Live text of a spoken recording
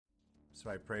So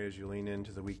I pray as you lean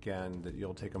into the weekend that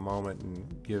you'll take a moment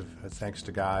and give thanks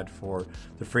to God for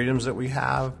the freedoms that we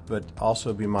have, but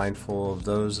also be mindful of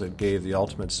those that gave the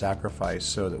ultimate sacrifice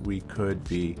so that we could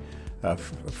be a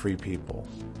free people.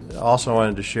 Also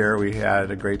wanted to share we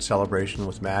had a great celebration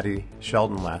with Maddie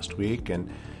Sheldon last week,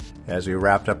 and as we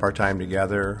wrapped up our time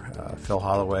together, Phil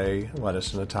Holloway led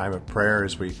us in a time of prayer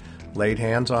as we laid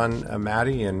hands on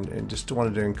Maddie and just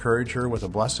wanted to encourage her with a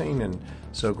blessing, and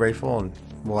so grateful, and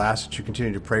we'll ask that you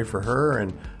continue to pray for her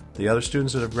and the other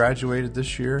students that have graduated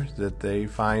this year, that they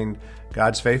find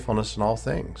God's faithfulness in all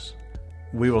things.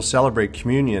 We will celebrate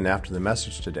communion after the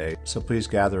message today, so please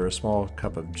gather a small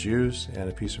cup of juice and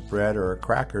a piece of bread or a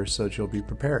cracker so that you'll be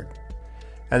prepared.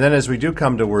 And then as we do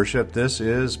come to worship, this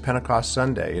is Pentecost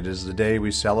Sunday. It is the day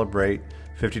we celebrate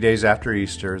 50 days after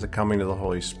Easter, the coming of the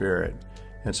Holy Spirit.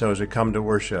 And so as we come to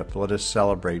worship, let us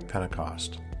celebrate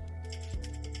Pentecost.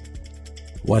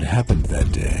 What happened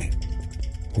that day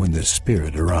when the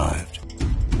Spirit arrived,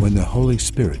 when the Holy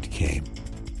Spirit came?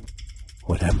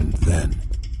 What happened then?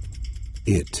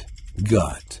 It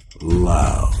got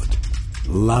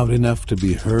loud enough to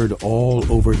be heard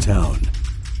all over town.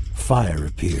 Fire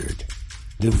appeared,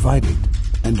 divided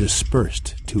and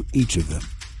dispersed to each of them.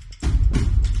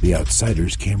 The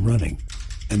outsiders came running,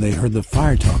 and they heard the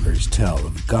fire talkers tell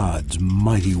of God's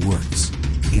mighty works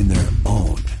in their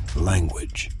own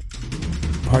language.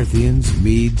 Parthians,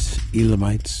 Medes,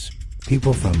 Elamites,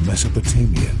 people from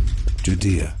Mesopotamia,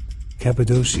 Judea,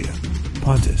 Cappadocia,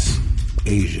 Pontus,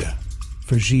 Asia,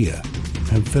 Phrygia,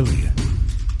 Pamphylia,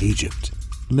 Egypt,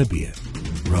 Libya,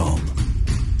 Rome,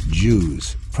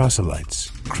 Jews,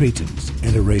 proselytes, Cretans,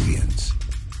 and Arabians.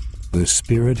 The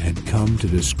Spirit had come to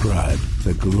describe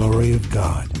the glory of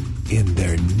God in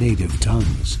their native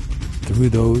tongues through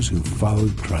those who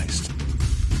followed Christ.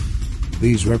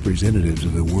 These representatives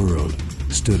of the world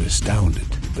stood astounded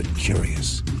but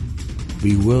curious,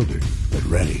 bewildered but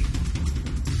ready.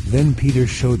 Then Peter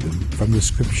showed them from the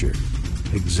Scripture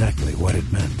exactly what it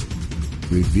meant,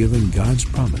 revealing God's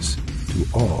promise to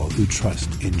all who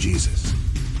trust in Jesus.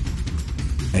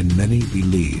 And many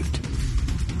believed,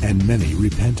 and many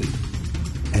repented,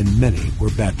 and many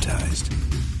were baptized,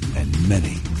 and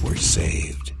many were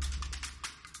saved.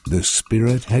 The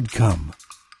Spirit had come.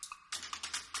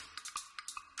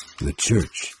 The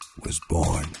church was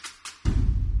born.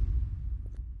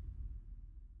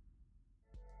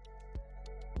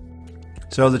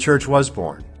 So the church was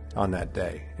born on that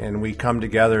day, and we come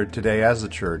together today as the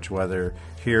church, whether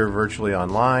here virtually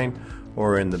online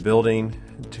or in the building,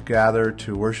 to gather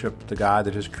to worship the God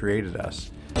that has created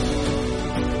us.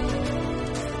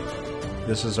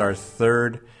 This is our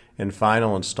third and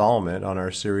final installment on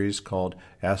our series called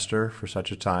Esther for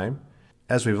Such a Time.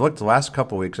 As we've looked the last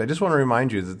couple weeks, I just want to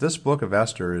remind you that this book of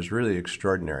Esther is really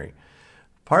extraordinary,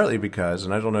 partly because,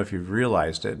 and I don't know if you've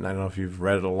realized it, and I don't know if you've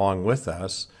read it along with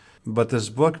us, but this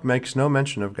book makes no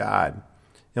mention of God.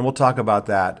 And we'll talk about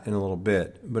that in a little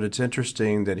bit. But it's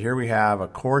interesting that here we have a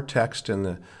core text in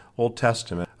the Old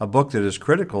Testament, a book that is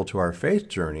critical to our faith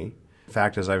journey. In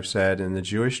fact, as I've said, in the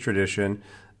Jewish tradition,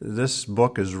 this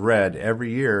book is read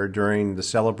every year during the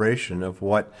celebration of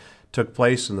what took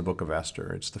place in the book of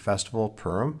Esther. It's the festival of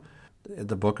Purim.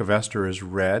 The book of Esther is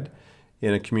read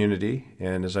in a community,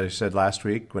 and as I said last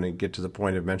week, when it get to the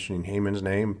point of mentioning Haman's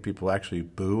name, people actually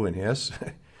boo and hiss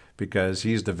because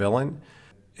he's the villain.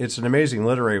 It's an amazing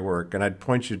literary work, and I'd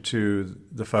point you to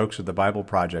the folks at the Bible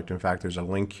Project. In fact, there's a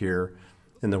link here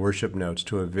in the worship notes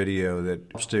to a video that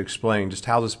helps to explain just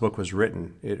how this book was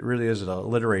written. It really is a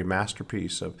literary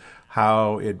masterpiece of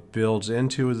how it builds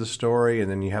into the story,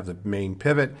 and then you have the main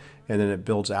pivot, and then it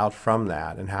builds out from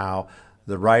that, and how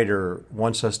the writer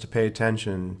wants us to pay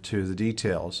attention to the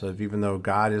details of, even though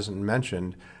God isn't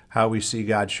mentioned, how we see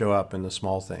God show up in the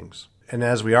small things. And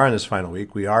as we are in this final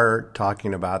week, we are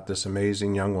talking about this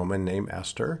amazing young woman named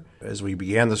Esther. As we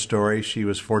began the story, she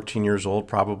was 14 years old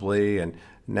probably, and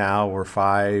now we're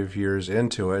 5 years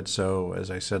into it. So as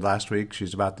I said last week,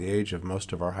 she's about the age of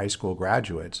most of our high school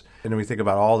graduates. And when we think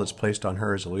about all that's placed on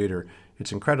her as a leader,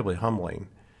 it's incredibly humbling.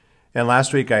 And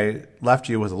last week I left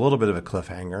you with a little bit of a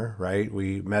cliffhanger, right?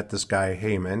 We met this guy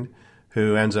Haman,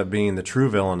 who ends up being the true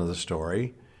villain of the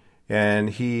story. And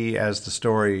he, as the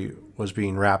story was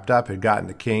being wrapped up, had gotten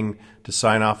the king to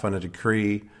sign off on a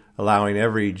decree allowing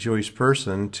every Jewish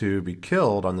person to be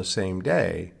killed on the same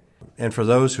day. And for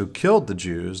those who killed the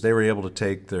Jews, they were able to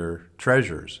take their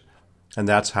treasures. And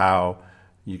that's how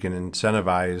you can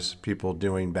incentivize people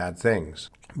doing bad things,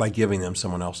 by giving them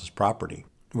someone else's property.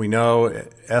 We know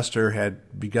Esther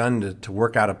had begun to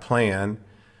work out a plan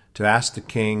to ask the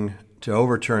king to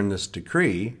overturn this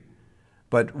decree.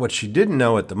 But what she didn't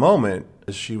know at the moment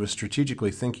as she was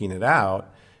strategically thinking it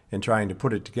out and trying to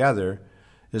put it together,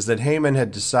 is that Haman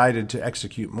had decided to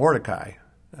execute Mordecai,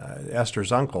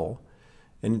 Esther's uncle,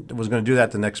 and was going to do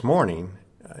that the next morning.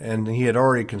 And he had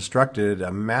already constructed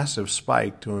a massive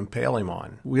spike to impale him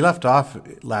on. We left off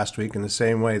last week in the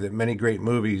same way that many great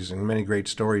movies and many great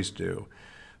stories do.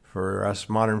 For us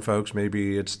modern folks,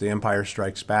 maybe it's The Empire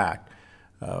Strikes Back,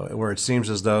 where it seems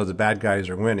as though the bad guys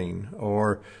are winning.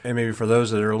 And maybe for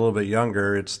those that are a little bit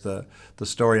younger, it's the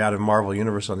story out of Marvel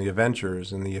Universe on the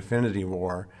Avengers and the Infinity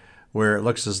War, where it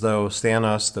looks as though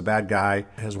Thanos, the bad guy,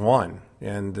 has won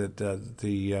and that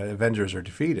the Avengers are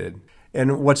defeated.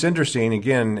 And what's interesting,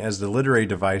 again, as the literary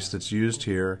device that's used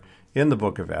here in the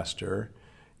book of Esther,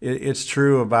 it's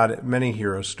true about many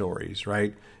hero stories,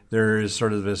 right? There is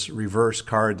sort of this reverse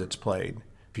card that's played.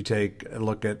 If you take a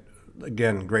look at,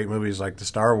 again, great movies like the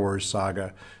Star Wars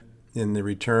saga, in The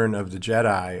Return of the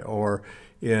Jedi, or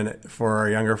for our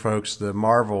younger folks, the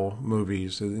Marvel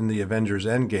movies, in the Avengers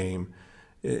Endgame,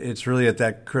 it's really at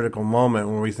that critical moment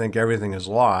when we think everything is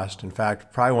lost. In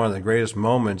fact, probably one of the greatest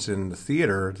moments in the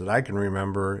theater that I can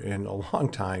remember in a long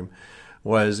time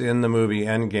was in the movie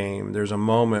Endgame. There's a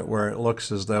moment where it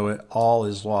looks as though it all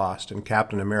is lost, and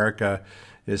Captain America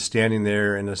is standing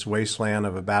there in this wasteland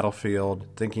of a battlefield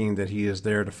thinking that he is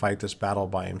there to fight this battle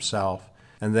by himself.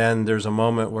 And then there's a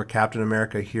moment where Captain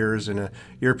America hears in an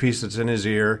earpiece that's in his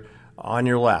ear, "On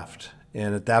your left."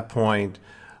 And at that point,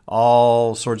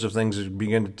 all sorts of things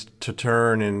begin to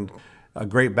turn, and a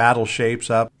great battle shapes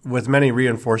up with many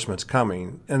reinforcements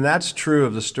coming. And that's true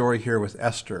of the story here with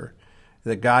Esther,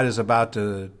 that God is about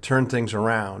to turn things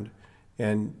around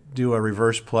and do a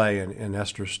reverse play in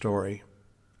Esther's story.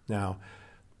 Now,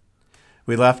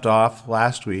 we left off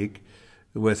last week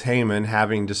with Haman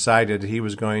having decided he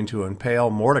was going to impale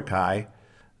Mordecai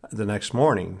the next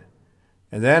morning.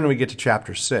 And then we get to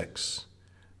chapter 6.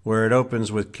 Where it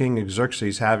opens with King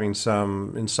Xerxes having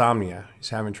some insomnia. He's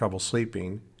having trouble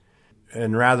sleeping.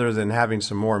 And rather than having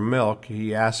some more milk,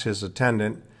 he asks his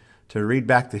attendant to read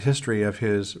back the history of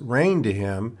his reign to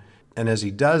him. And as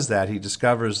he does that, he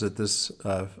discovers that this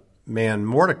man,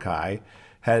 Mordecai,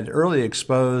 had early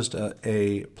exposed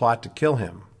a plot to kill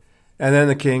him. And then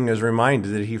the king is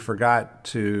reminded that he forgot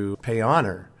to pay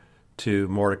honor to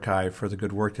Mordecai for the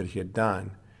good work that he had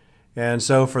done. And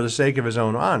so for the sake of his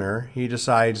own honor, he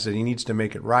decides that he needs to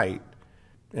make it right.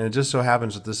 And it just so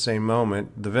happens at the same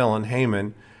moment, the villain,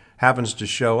 Haman, happens to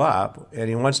show up, and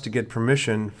he wants to get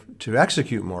permission to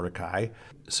execute Mordecai.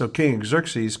 So King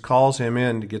Xerxes calls him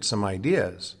in to get some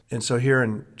ideas. And so here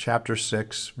in chapter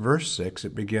 6, verse 6,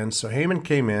 it begins, "So Haman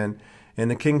came in,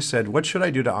 and the king said, 'What should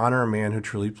I do to honor a man who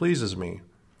truly pleases me?'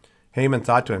 Haman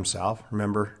thought to himself,"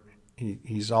 remember,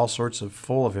 he's all sorts of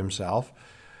full of himself,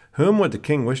 "Whom would the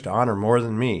king wish to honor more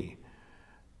than me?"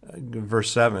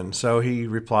 Verse 7, "So he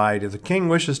replied, 'If the king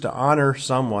wishes to honor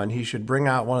someone, he should bring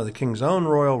out one of the king's own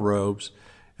royal robes,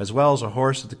 as well as a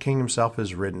horse that the king himself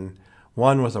has ridden,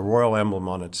 one with a royal emblem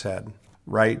on its head.'"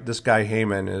 Right? This guy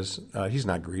Haman he's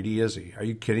not greedy, is he? Are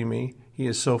you kidding me? He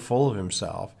is so full of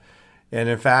himself. And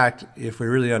in fact, if we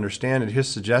really understand it, his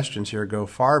suggestions here go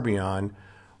far beyond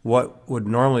what would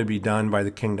normally be done by the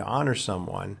king to honor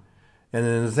someone. And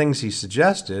then the things he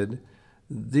suggested,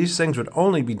 these things would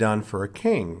only be done for a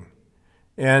king.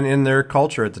 And in their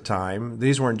culture at the time,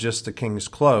 these weren't just the king's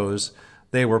clothes.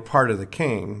 They were part of the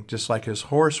king, just like his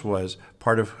horse was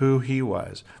part of who he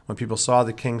was. When people saw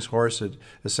the king's horse, it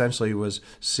essentially was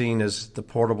seen as the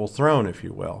portable throne, if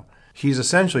you will. He's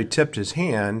essentially tipped his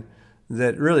hand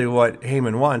that really what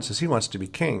Haman wants is he wants to be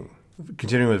king.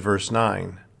 Continuing with verse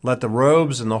 9. "Let the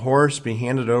robes and the horse be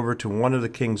handed over to one of the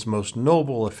king's most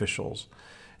noble officials,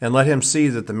 and let him see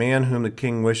that the man whom the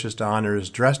king wishes to honor is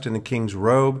dressed in the king's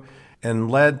robe and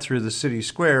led through the city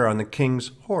square on the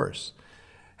king's horse.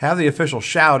 Have the officials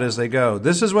shout as they go,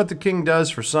 'This is what the king does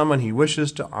for someone he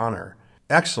wishes to honor.'"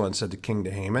 "Excellent," said the king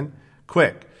to Haman.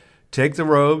 "Quick, take the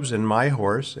robes and my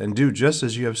horse, and do just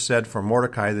as you have said for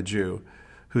Mordecai the Jew,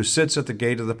 who sits at the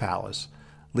gate of the palace.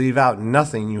 Leave out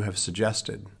nothing you have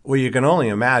suggested." Well, you can only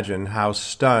imagine how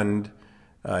stunned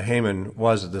Haman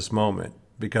was at this moment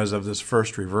because of this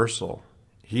first reversal.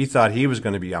 He thought he was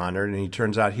going to be honored, and he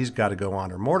turns out he's got to go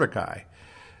honor Mordecai.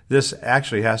 This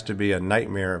actually has to be a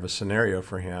nightmare of a scenario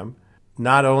for him.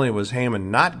 Not only was Haman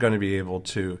not going to be able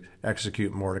to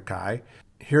execute Mordecai,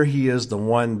 here he is the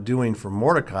one doing for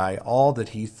Mordecai all that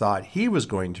he thought he was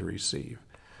going to receive.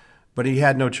 But he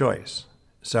had no choice.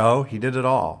 So he did it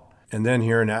all. And then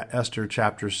here in Esther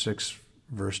chapter 6,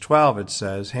 verse 12, it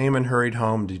says, "Haman hurried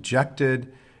home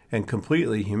dejected and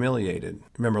completely humiliated."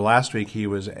 Remember last week he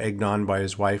was egged on by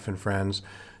his wife and friends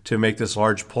to make this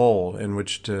large pole in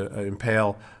which to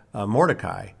impale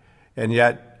Mordecai. And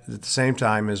yet, at the same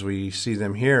time as we see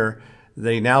them here,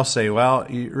 they now say, well,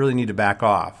 you really need to back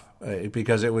off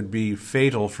because it would be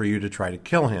fatal for you to try to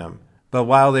kill him. But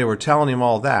while they were telling him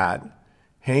all that,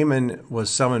 Haman was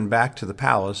summoned back to the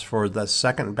palace for the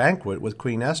second banquet with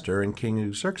Queen Esther and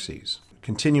King Xerxes.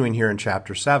 Continuing here in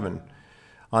chapter 7.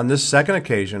 On this second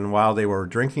occasion, while they were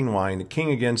drinking wine, the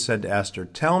king again said to Esther,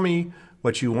 "Tell me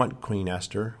what you want, Queen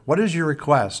Esther. What is your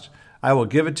request? I will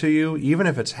give it to you, even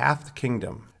if it's half the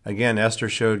kingdom." Again, Esther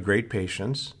showed great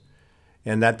patience,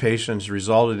 and that patience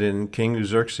resulted in King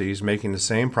Xerxes making the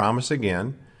same promise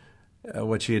again,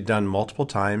 which he had done multiple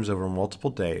times over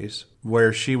multiple days,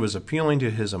 where she was appealing to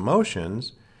his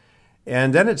emotions,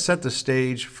 and then it set the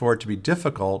stage for it to be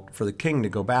difficult for the king to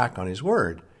go back on his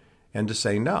word and to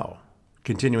say no.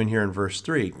 Continuing here in verse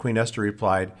 3, Queen Esther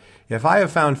replied, "If I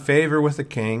have found favor with the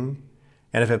king,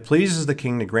 and if it pleases the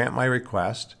king to grant my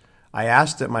request, I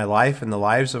ask that my life and the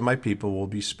lives of my people will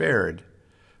be spared.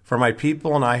 For my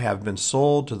people and I have been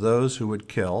sold to those who would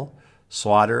kill,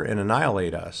 slaughter, and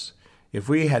annihilate us. If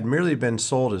we had merely been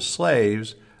sold as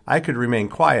slaves, I could remain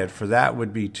quiet, for that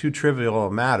would be too trivial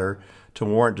a matter to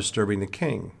warrant disturbing the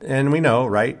king." And we know,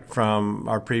 right, from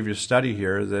our previous study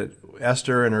here, that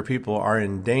Esther and her people are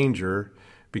in danger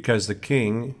because the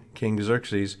king, King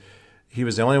Xerxes, he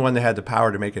was the only one that had the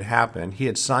power to make it happen. He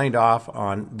had signed off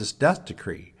on this death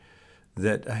decree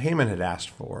that Haman had asked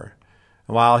for.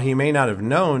 While he may not have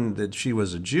known that she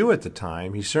was a Jew at the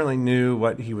time, he certainly knew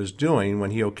what he was doing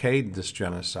when he okayed this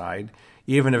genocide,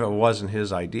 even if it wasn't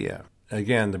his idea.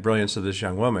 Again, the brilliance of this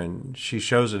young woman, she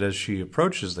shows it as she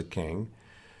approaches the king.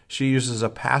 She uses a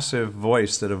passive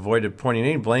voice that avoided pointing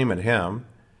any blame at him.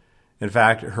 In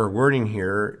fact, her wording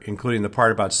here, including the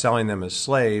part about selling them as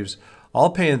slaves, all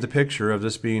painted the picture of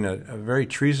this being a very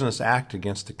treasonous act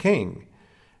against the king.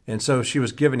 And so she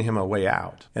was giving him a way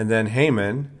out. And then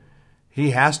Haman,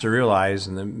 he has to realize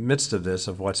in the midst of this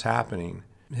of what's happening.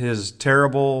 His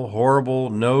terrible, horrible,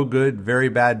 no good, very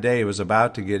bad day was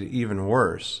about to get even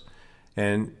worse.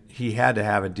 And he had to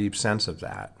have a deep sense of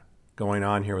that. Going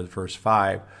on here with verse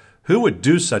 5, "Who would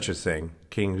do such a thing?"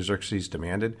 King Xerxes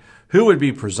demanded. "Who would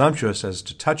be presumptuous as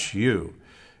to touch you?"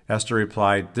 Esther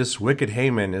replied, "This wicked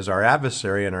Haman is our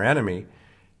adversary and our enemy."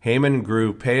 Haman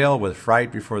grew pale with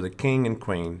fright before the king and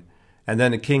queen, and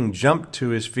then the king jumped to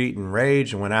his feet in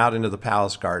rage and went out into the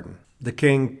palace garden. The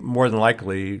king, more than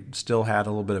likely, still had a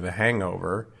little bit of a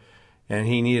hangover, and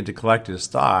he needed to collect his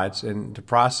thoughts and to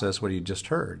process what he just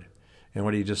heard and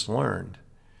what he just learned.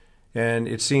 And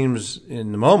it seems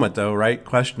in the moment, though, right,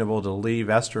 questionable to leave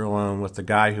Esther alone with the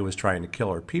guy who was trying to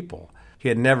kill her people. He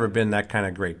had never been that kind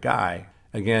of great guy.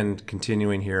 Again,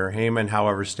 continuing here, Haman,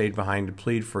 however, stayed behind to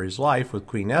plead for his life with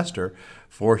Queen Esther,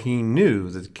 for he knew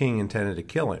that the king intended to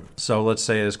kill him. So let's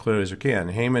say it as clearly as we can.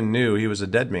 Haman knew he was a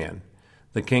dead man.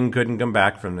 The king couldn't come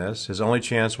back from this. His only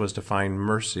chance was to find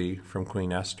mercy from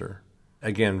Queen Esther.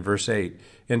 Again, verse 8.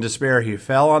 In despair, he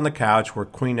fell on the couch where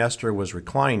Queen Esther was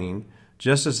reclining,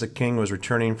 just as the king was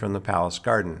returning from the palace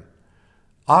garden.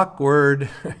 Awkward,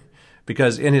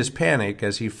 because in his panic,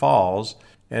 as he falls,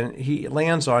 and he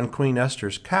lands on Queen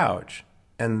Esther's couch,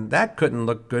 and that couldn't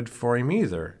look good for him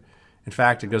either. In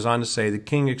fact, it goes on to say, the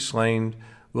king exclaimed,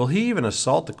 "Will he even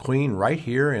assault the queen right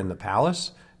here in the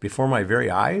palace, before my very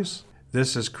eyes?"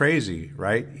 This is crazy,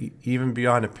 right? Even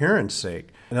beyond appearance sake.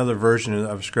 Another version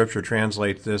of Scripture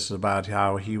translates this about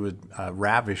how he would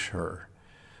ravish her.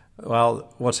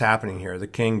 Well, what's happening here? The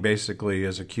king basically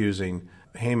is accusing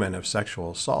Haman of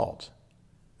sexual assault.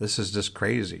 This is just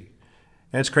crazy.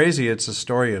 And it's crazy, it's a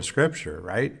story in Scripture,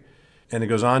 right? And it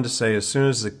goes on to say, as soon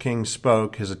as the king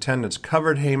spoke, his attendants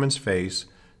covered Haman's face,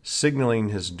 signaling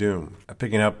his doom.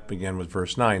 Picking up again with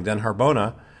verse 9. Then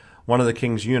Harbona, one of the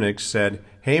king's eunuchs, said,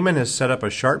 "Haman has set up a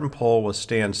sharpened pole with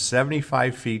stands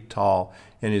 75 feet tall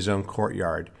in his own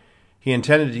courtyard. He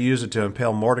intended to use it to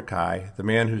impale Mordecai, the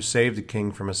man who saved the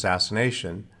king from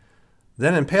assassination.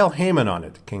 Then impale Haman on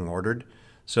it," the king ordered.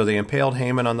 So they impaled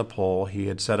Haman on the pole he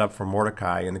had set up for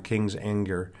Mordecai, and the king's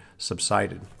anger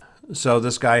subsided. So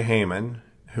this guy Haman,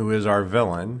 who is our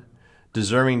villain,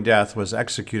 deserving death, was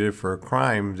executed for a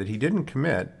crime that he didn't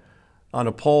commit on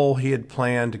a pole he had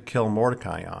planned to kill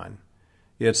Mordecai on.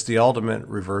 It's the ultimate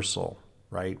reversal,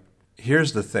 right?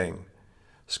 Here's the thing.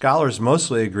 Scholars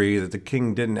mostly agree that the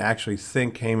king didn't actually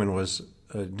think Haman was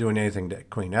doing anything to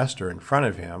Queen Esther in front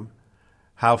of him.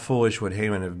 How foolish would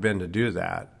Haman have been to do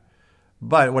that?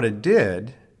 But what it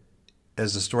did,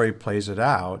 as the story plays it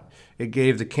out, it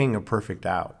gave the king a perfect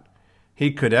out.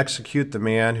 He could execute the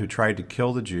man who tried to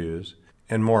kill the Jews,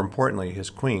 and more importantly, his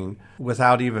queen,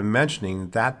 without even mentioning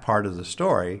that part of the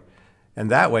story, and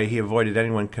that way he avoided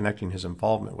anyone connecting his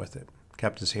involvement with it.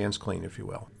 kept his hands clean, if you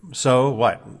will. So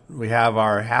what? We have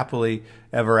our happily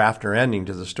ever after ending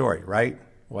to the story, right?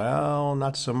 Well,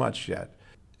 not so much yet.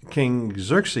 King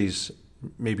Xerxes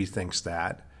maybe thinks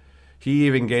that. He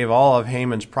even gave all of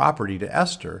Haman's property to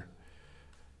Esther,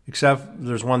 except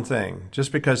there's one thing.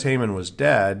 Just because Haman was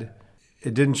dead,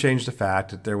 it didn't change the fact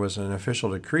that there was an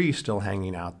official decree still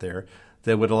hanging out there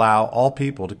that would allow all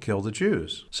people to kill the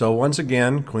Jews. So once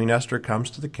again, Queen Esther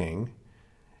comes to the king,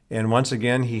 and once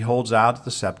again he holds out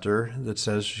the scepter that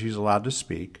says she's allowed to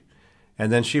speak,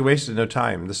 and then she wasted no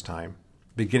time this time.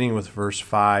 Beginning with verse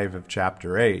 5 of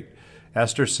chapter 8,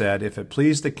 Esther said, "If it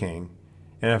please the king,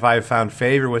 and if I have found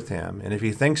favor with him, and if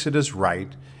he thinks it is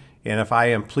right, and if I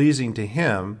am pleasing to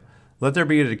him, let there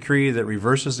be a decree that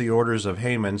reverses the orders of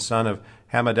Haman, son of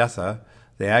Hammedatha,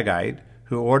 the Agagite,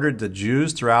 who ordered the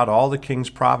Jews throughout all the king's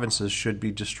provinces should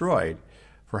be destroyed.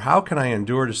 For how can I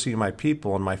endure to see my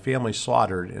people and my family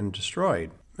slaughtered and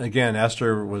destroyed?" Again,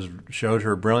 Esther showed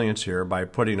her brilliance here by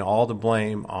putting all the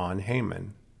blame on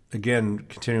Haman. Again,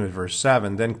 continuing with verse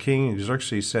 7, then King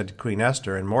Xerxes said to Queen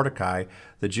Esther and Mordecai,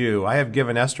 the Jew, "I have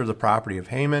given Esther the property of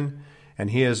Haman, and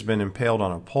he has been impaled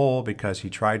on a pole because he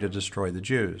tried to destroy the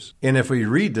Jews." And if we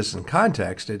read this in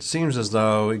context, it seems as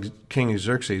though King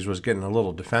Xerxes was getting a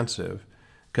little defensive,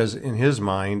 because in his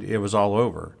mind, it was all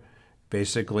over.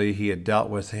 Basically, he had dealt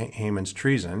with Haman's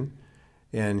treason,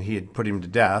 and he had put him to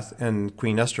death, and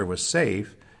Queen Esther was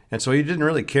safe, and so he didn't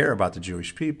really care about the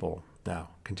Jewish people. Now,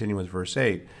 continue with verse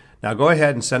 8. "Now go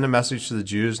ahead and send a message to the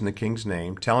Jews in the king's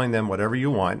name, telling them whatever you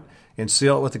want, and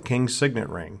seal it with the king's signet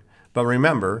ring. But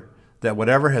remember that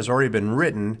whatever has already been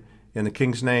written in the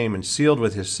king's name and sealed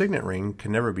with his signet ring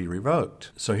can never be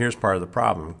revoked." So here's part of the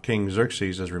problem. King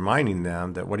Xerxes is reminding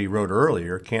them that what he wrote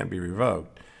earlier can't be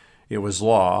revoked. It was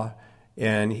law,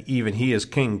 and even he as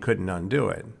king couldn't undo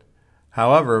it.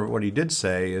 However, what he did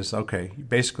say is, okay,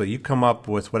 basically you come up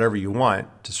with whatever you want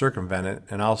to circumvent it,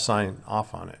 and I'll sign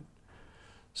off on it.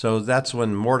 So that's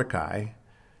when Mordecai,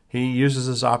 he uses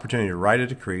this opportunity to write a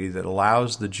decree that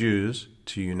allows the Jews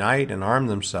to unite and arm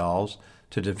themselves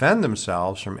to defend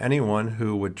themselves from anyone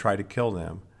who would try to kill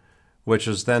them, which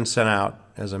is then sent out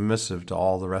as a missive to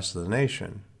all the rest of the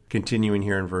nation. Continuing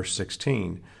here in verse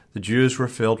 16, "The Jews were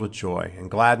filled with joy and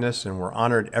gladness and were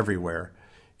honored everywhere.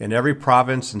 In every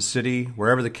province and city,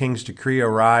 wherever the king's decree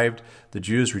arrived, the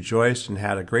Jews rejoiced and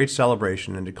had a great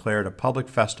celebration and declared a public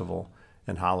festival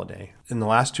and holiday." In the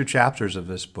last two chapters of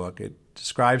this book, it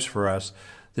describes for us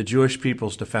the Jewish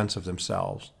people's defense of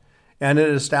themselves. And it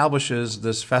establishes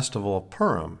this festival of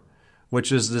Purim,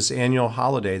 which is this annual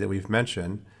holiday that we've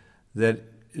mentioned that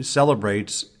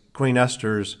celebrates Queen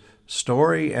Esther's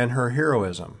story and her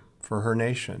heroism for her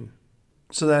nation.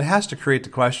 So that has to create the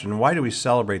question, why do we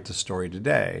celebrate this story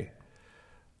today?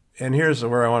 And here's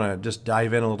where I want to just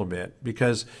dive in a little bit,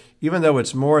 because even though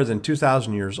it's more than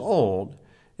 2,000 years old,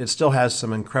 it still has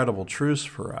some incredible truths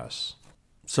for us.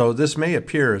 So this may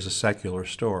appear as a secular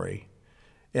story,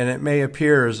 and it may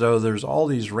appear as though there's all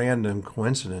these random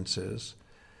coincidences.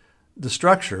 The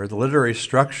structure, the literary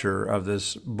structure of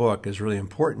this book is really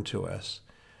important to us,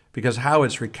 because how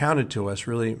it's recounted to us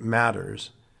really matters.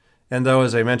 And though,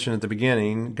 as I mentioned at the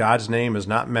beginning, God's name is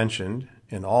not mentioned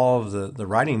in all of the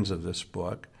writings of this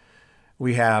book,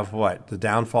 we have the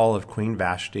downfall of Queen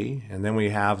Vashti, and then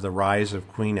we have the rise of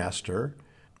Queen Esther.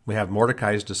 We have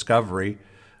Mordecai's discovery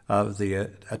of the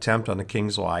attempt on the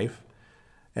king's life.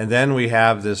 And then we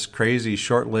have this crazy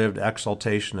short-lived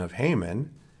exaltation of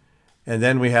Haman. And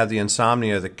then we have the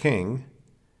insomnia of the king.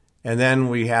 And then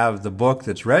we have the book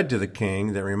that's read to the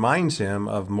king that reminds him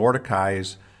of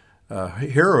Mordecai's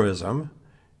heroism.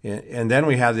 And then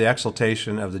we have the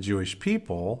exaltation of the Jewish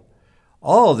people.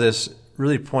 All of this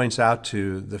really points out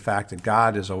to the fact that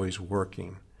God is always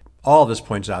working. All of this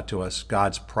points out to us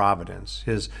God's providence,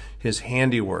 his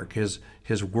handiwork, his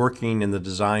working in the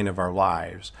design of our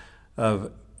lives,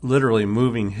 of literally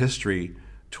moving history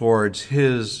towards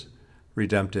his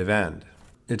redemptive end.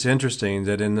 It's interesting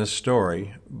that in this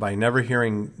story, by never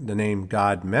hearing the name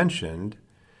God mentioned,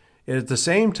 it at the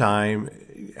same time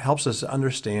helps us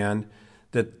understand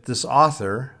that this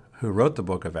author who wrote the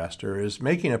book of Esther is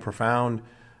making a profound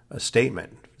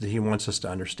statement that he wants us to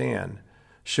understand,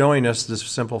 showing us this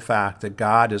simple fact that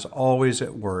God is always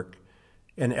at work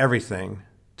in everything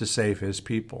to save his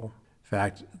people. In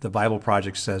fact, the Bible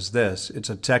Project says this: it's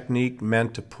a technique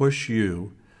meant to push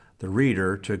you, the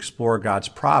reader, to explore God's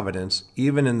providence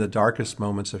even in the darkest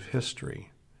moments of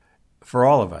history. For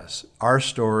all of us, our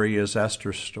story is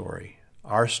Esther's story.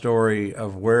 Our story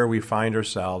of where we find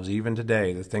ourselves even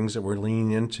today, the things that we're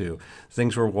leaning into, the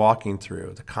things we're walking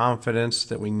through, the confidence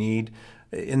that we need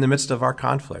in the midst of our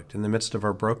conflict, in the midst of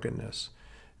our brokenness.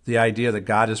 the idea that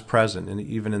God is present and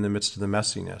even in the midst of the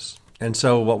messiness. And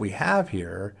so what we have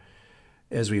here,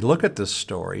 as we look at this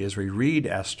story, as we read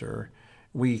Esther,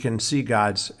 we can see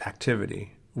God's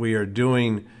activity. We are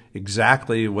doing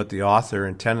exactly what the author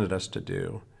intended us to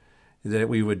do, that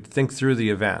we would think through the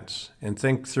events and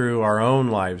think through our own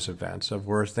lives' events of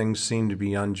where things seem to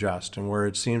be unjust and where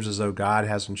it seems as though God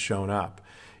hasn't shown up.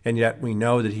 And yet we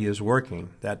know that he is working.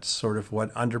 That's sort of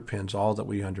what underpins all that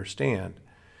we understand.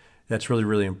 That's really,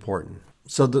 really important.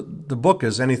 So the book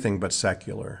is anything but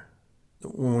secular.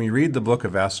 When we read the book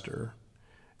of Esther,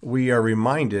 we are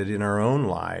reminded in our own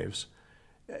lives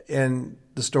and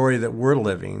the story that we're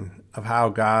living of how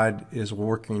God is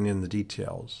working in the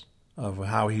details, of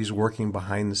how he's working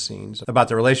behind the scenes, about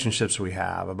the relationships we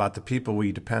have, about the people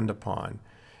we depend upon.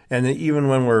 And even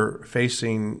when we're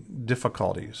facing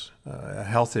difficulties, a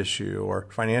health issue or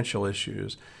financial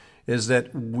issues, is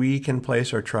that we can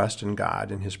place our trust in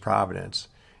God and his providence,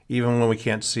 even when we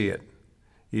can't see it,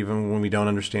 even when we don't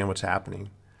understand what's happening.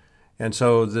 And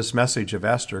so this message of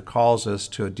Esther calls us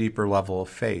to a deeper level of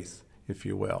faith, if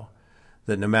you will,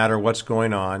 that no matter what's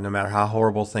going on, no matter how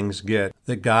horrible things get,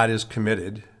 that God is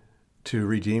committed to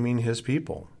redeeming his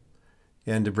people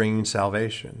and to bringing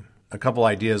salvation. A couple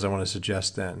ideas I want to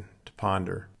suggest then to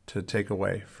ponder, to take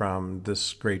away from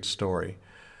this great story.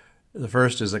 The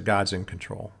first is that God's in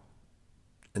control.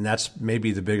 And that's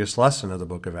maybe the biggest lesson of the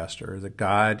book of Esther, that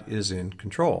God is in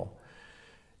control.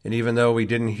 And even though we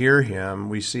didn't hear him,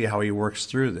 we see how he works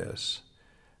through this.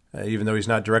 Even though he's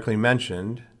not directly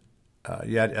mentioned,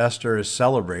 yet Esther is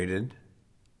celebrated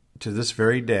to this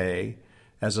very day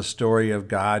as a story of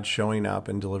God showing up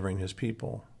and delivering his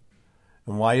people.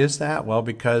 And why is that? Well,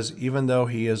 because even though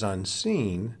he is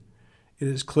unseen, it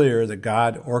is clear that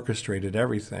God orchestrated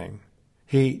everything.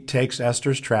 He takes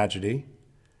Esther's tragedy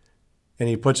and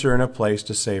he puts her in a place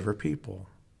to save her people.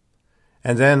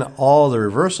 And then all the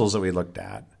reversals that we looked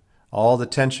at, all the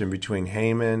tension between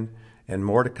Haman and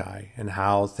Mordecai and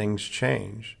how things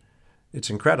change,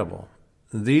 it's incredible.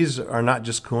 These are not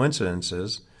just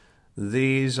coincidences.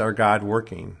 These are God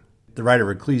working. The writer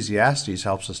of Ecclesiastes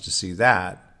helps us to see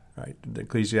that. Right?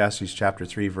 Ecclesiastes chapter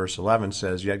 3, verse 11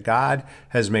 says, "Yet God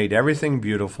has made everything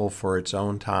beautiful for its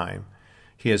own time.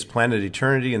 He has planted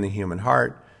eternity in the human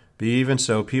heart, but even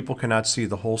so, people cannot see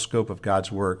the whole scope of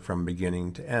God's work from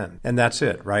beginning to end." And that's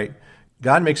it, right?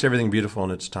 God makes everything beautiful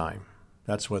in its time.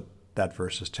 That's what that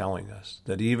verse is telling us,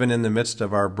 that even in the midst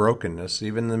of our brokenness,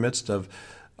 even in the midst of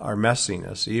our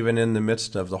messiness, even in the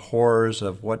midst of the horrors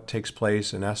of what takes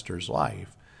place in Esther's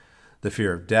life, the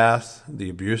fear of death, the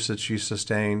abuse that she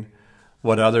sustained,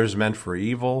 what others meant for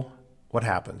evil, what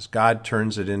happens? God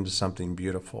turns it into something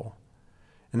beautiful.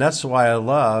 And that's why I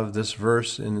love this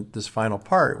verse in this final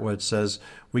part where it says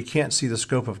we can't see the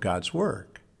scope of God's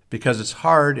work, because it's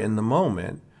hard in the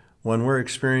moment when we're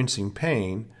experiencing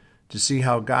pain to see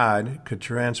how God could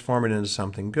transform it into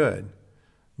something good.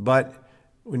 But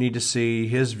we need to see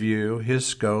his view, his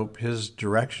scope, his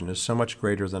direction is so much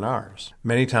greater than ours.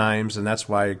 Many times, and that's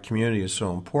why community is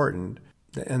so important,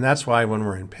 and that's why when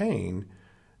we're in pain,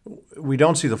 we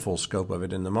don't see the full scope of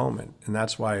it in the moment. And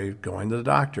that's why going to the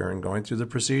doctor and going through the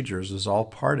procedures is all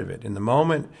part of it. In the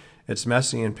moment, it's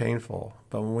messy and painful.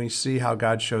 But when we see how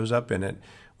God shows up in it,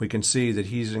 we can see that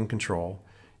he's in control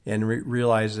and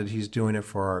realize that he's doing it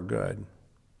for our good.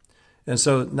 And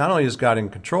so not only is God in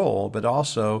control, but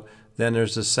also then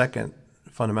there's the second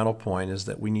fundamental point is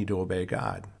that we need to obey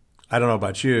God. I don't know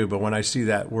about you, but when I see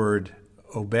that word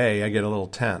obey, I get a little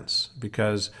tense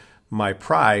because my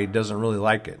pride doesn't really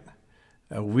like it.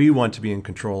 We want to be in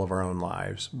control of our own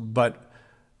lives, but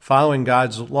following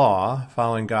God's law,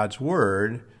 following God's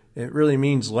word, it really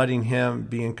means letting him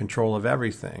be in control of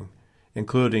everything,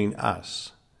 including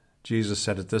us. Jesus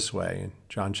said it this way in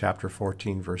John chapter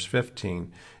 14, verse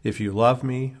 15, "If you love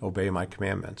me, obey my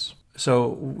commandments." So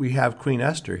we have Queen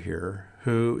Esther here,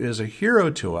 who is a hero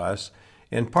to us,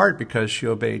 in part because she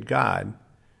obeyed God.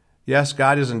 Yes,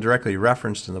 God isn't directly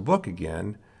referenced in the book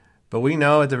again, but we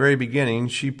know at the very beginning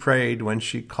she prayed when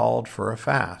she called for a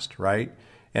fast, right?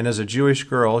 And as a Jewish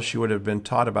girl, she would have been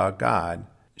taught about God.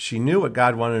 She knew what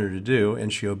God wanted her to do,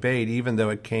 and she obeyed even though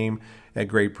it came at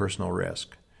great personal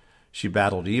risk. She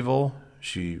battled evil,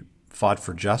 she fought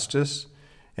for justice,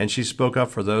 and she spoke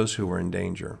up for those who were in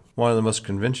danger. One of the most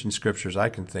convincing scriptures I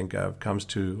can think of comes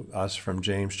to us from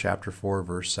James chapter 4,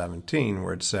 verse 17,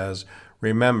 where it says,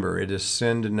 "Remember, it is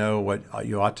sin to know what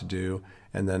you ought to do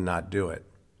and then not do it."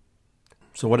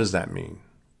 So what does that mean?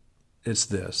 It's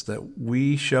this, that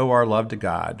we show our love to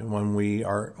God when we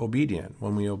are obedient,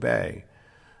 when we obey.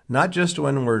 Not just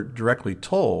when we're directly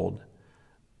told,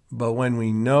 but when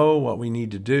we know what we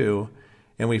need to do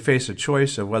and we face a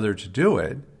choice of whether to do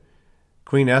it,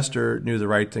 Queen Esther knew the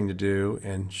right thing to do,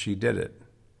 and she did it.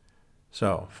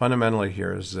 So fundamentally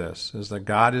here is this, is that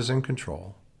God is in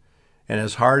control. And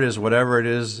as hard as whatever it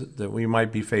is that we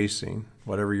might be facing,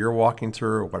 whatever you're walking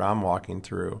through or what I'm walking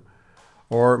through,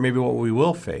 or maybe what we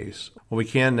will face, what we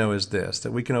can know is this,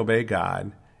 that we can obey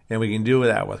God, and we can do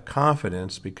that with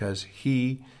confidence because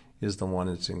He is the one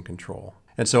that's in control.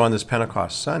 And so on this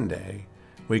Pentecost Sunday,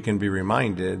 we can be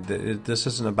reminded that this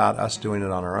isn't about us doing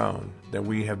it on our own, that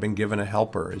we have been given a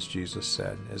helper, as Jesus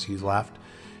said. As He left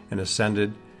and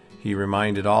ascended, He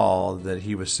reminded all that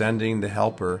He was sending the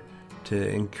helper to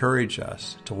encourage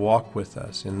us, to walk with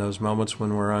us in those moments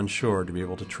when we're unsure, to be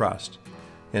able to trust.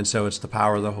 And so it's the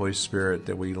power of the Holy Spirit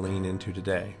that we lean into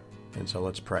today. And so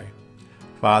let's pray.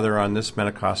 Father, on this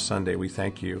Pentecost Sunday, we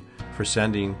thank You for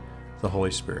sending the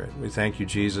Holy Spirit. We thank You,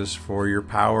 Jesus, for Your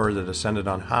power that ascended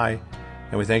on high,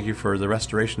 and we thank You for the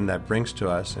restoration that brings to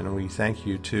us, and we thank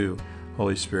You, too,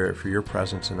 Holy Spirit, for Your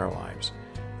presence in our lives.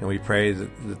 And we pray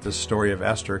that the story of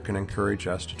Esther can encourage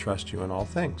us to trust You in all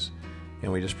things.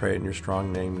 And we just pray it in Your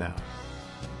strong name now.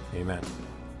 Amen.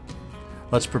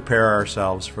 Let's prepare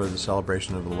ourselves for the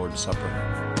celebration of the Lord's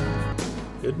Supper.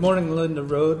 Good morning, Linda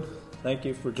Road. Thank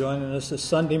you for joining us this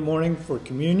Sunday morning for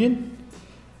communion.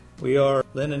 We are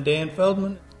Lynn and Dan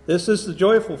Feldman. This is the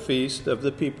joyful feast of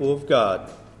the people of God.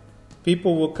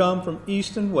 People will come from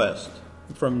east and west,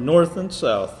 from north and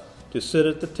south, to sit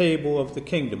at the table of the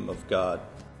kingdom of God.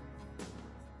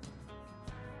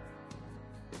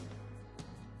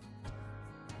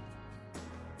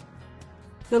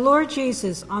 The Lord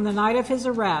Jesus, on the night of His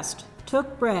arrest,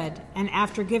 took bread, and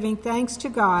after giving thanks to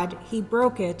God, He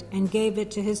broke it and gave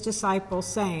it to His disciples,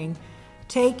 saying,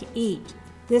 "Take, eat.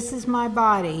 This is my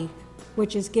body,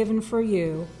 which is given for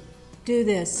you. Do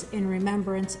this in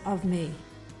remembrance of me."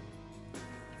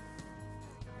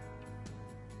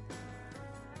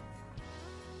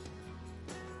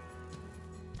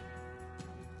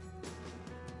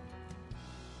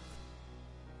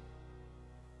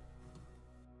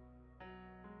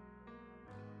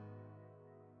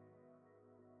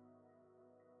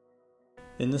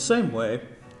 In the same way,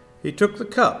 He took the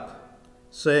cup,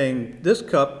 saying, "This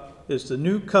cup is the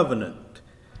new covenant,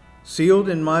 sealed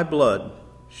in my blood,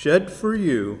 shed for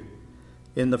you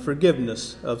in the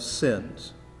forgiveness of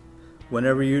sins.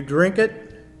 Whenever you drink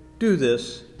it, do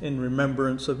this in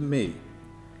remembrance of me.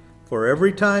 For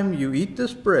every time you eat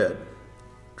this bread,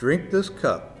 drink this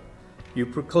cup, you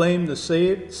proclaim the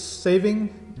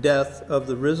saving death of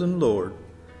the risen Lord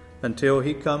until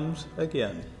He comes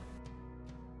again."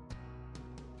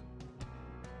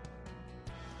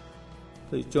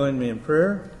 Please join me in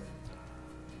prayer.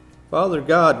 Father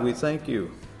God, we thank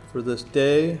You for this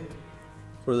day,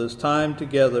 for this time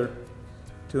together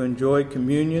to enjoy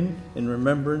communion in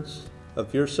remembrance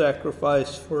of Your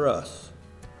sacrifice for us.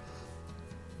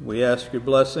 We ask Your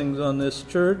blessings on this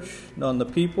church and on the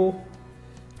people,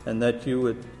 and that You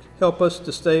would help us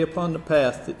to stay upon the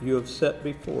path that You have set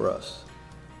before us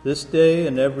this day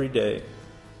and every day.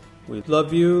 We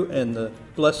love You and the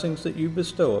blessings that You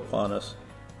bestow upon us.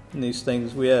 And these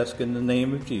things we ask in the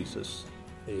name of Jesus.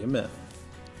 Amen.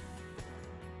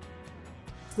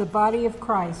 The body of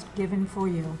Christ given for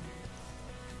you.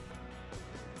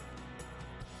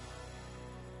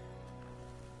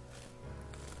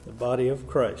 The body of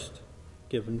Christ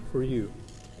given for you.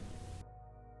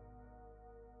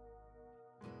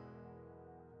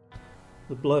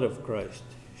 The blood of Christ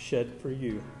shed for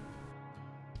you.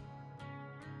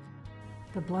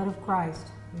 The blood of Christ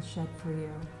is shed for you.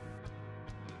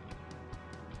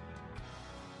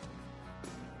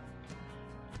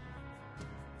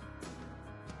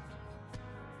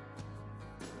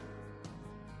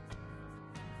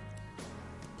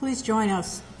 Please join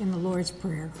us in the Lord's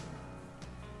Prayer.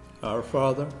 Our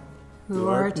Father, who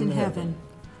art in heaven,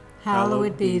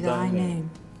 hallowed be Thy name.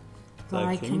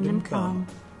 Thy kingdom come,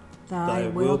 Thy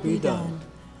will be done,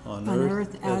 on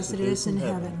earth as it is in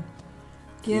heaven.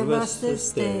 Give us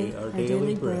this day our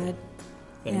daily bread,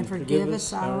 and forgive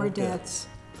us our debts,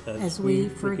 as we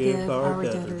forgive our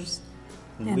debtors.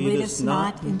 And lead us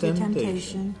not into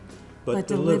temptation, but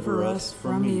deliver us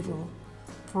from evil.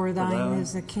 For Thine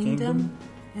is the kingdom,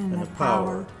 and the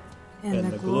power, and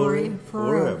the glory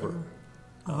forever.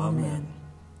 Amen.